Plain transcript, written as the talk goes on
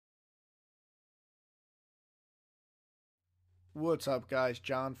What's up, guys?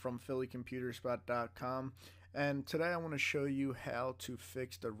 John from PhillyComputerspot.com, and today I want to show you how to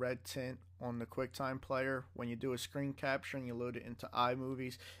fix the red tint on the QuickTime player. When you do a screen capture and you load it into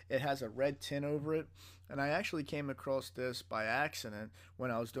iMovies, it has a red tint over it, and I actually came across this by accident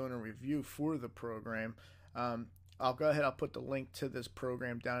when I was doing a review for the program. I'll go ahead, I'll put the link to this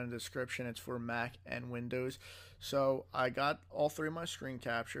program down in the description. It's for Mac and Windows. So I got all three of my screen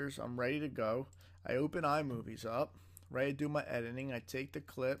captures. I'm ready to go. I open iMovies up, ready to do my editing. I take the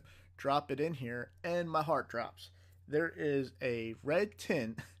clip, drop it in here, and my heart drops. There is a red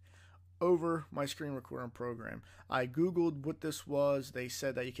tint over my screen recording program. I googled what this was. They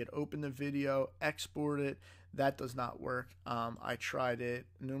said that you could open the video, export it. That does not work. I tried it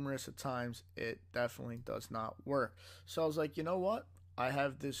numerous of times. It definitely does not work. So I was like, you know what? I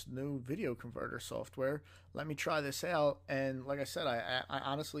have this new video converter software. Let me try this out. And like I said, I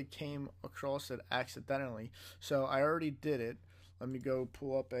honestly came across it accidentally. So I already did it. Let me go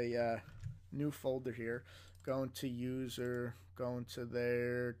pull up a new folder here. Go into user, go into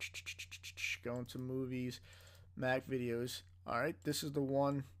there, go into movies, Mac videos. All right, this is the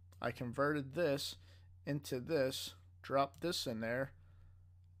one. I converted this into this, dropped this in there,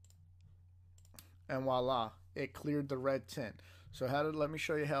 and voila, it cleared the red tint. So let me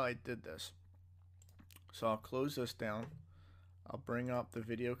show you how I did this. So I'll close this down. I'll bring up the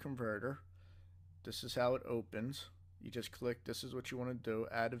video converter. This is how it opens. You just click, this is what you want to do,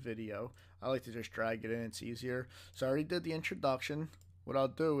 add a video. I like to just drag it in, it's easier. So I already did the introduction. What I'll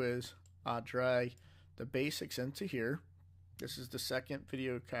do is I'll drag the basics into here. This is the second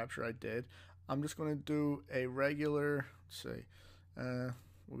video capture I did. I'm just going to do a regular, let's see,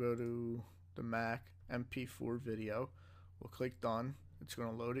 we'll go to the Mac MP4 video. We'll click done. It's going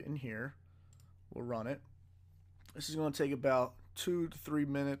to load it in here. We'll run it. This is going to take about 2 to 3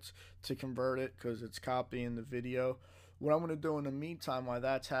 minutes to convert it because it's copying the video. What I'm going to do in the meantime while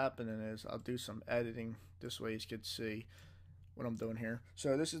that's happening is I'll do some editing. This way you can see what I'm doing here.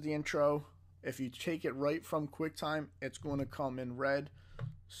 So this is the intro. If you take it right from QuickTime, it's going to come in red.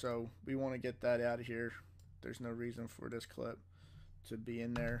 So we want to get that out of here. There's no reason for this clip to be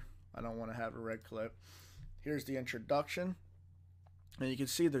in there. I don't want to have a red clip. Here's the introduction. And you can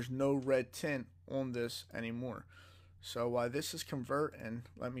see there's no red tint on this anymore. So while this is converting,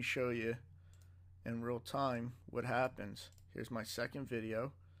 let me show you in real time what happens. Here's my second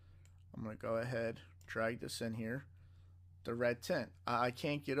video. I'm going to go ahead, drag this in here. The red tint. I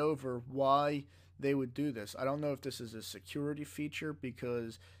can't get over why they would do this. I don't know if this is a security feature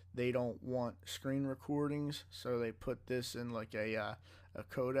because they don't want screen recordings, so they put this in like a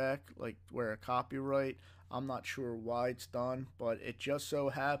codec, like where a copyright. I'm not sure why it's done, but it just so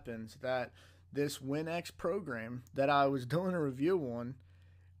happens that this WinX program that I was doing a review on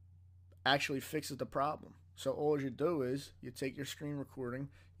actually fixes the problem. So all you do is you take your screen recording,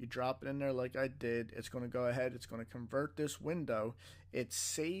 you drop it in there like I did. It's going to go ahead, it's going to convert this window. It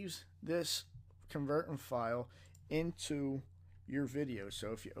saves this converting file into your video.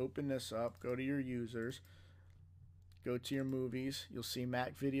 So if you open this up, go to your users, go to your movies, you'll see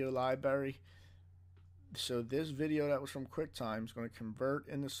Mac Video Library. So this video that was from QuickTime is going to convert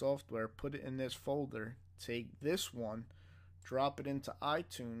in the software, put it in this folder, take this one, drop it into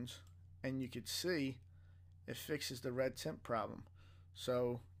iTunes, and you could see it fixes the red tint problem.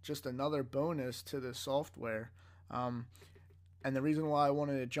 So just another bonus to the software. And the reason why I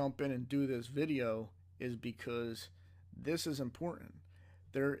wanted to jump in and do this video is because this is important.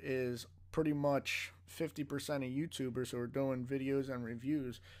 There is pretty much 50% of YouTubers who are doing videos and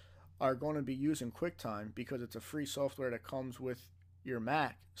reviews are going to be using QuickTime because it's a free software that comes with your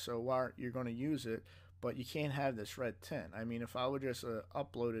Mac. So while you're going to use it, but you can't have this red tint. I mean, if I would just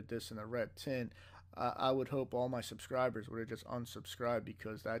uploaded this in a red tint, I would hope all my subscribers would have just unsubscribed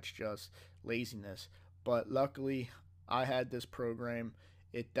because that's just laziness. But luckily, I had this program.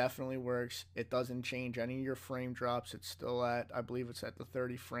 It definitely works. It doesn't change any of your frame drops. It's still at, I believe it's at the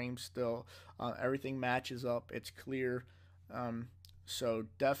 30 frames still. Everything matches up. It's clear. So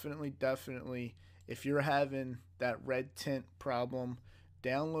definitely, if you're having that red tint problem,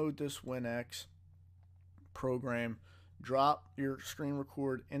 download this WinX program, drop your screen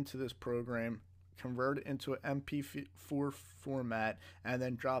record into this program, convert it into an MP4 format, and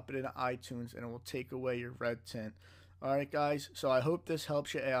then drop it into iTunes, and it will take away your red tint. Alright guys, so I hope this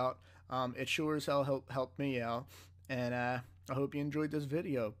helps you out. It sure as hell helped me out, and I hope you enjoyed this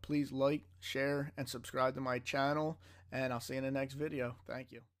video. Please like, share, and subscribe to my channel, and I'll see you in the next video.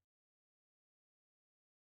 Thank you.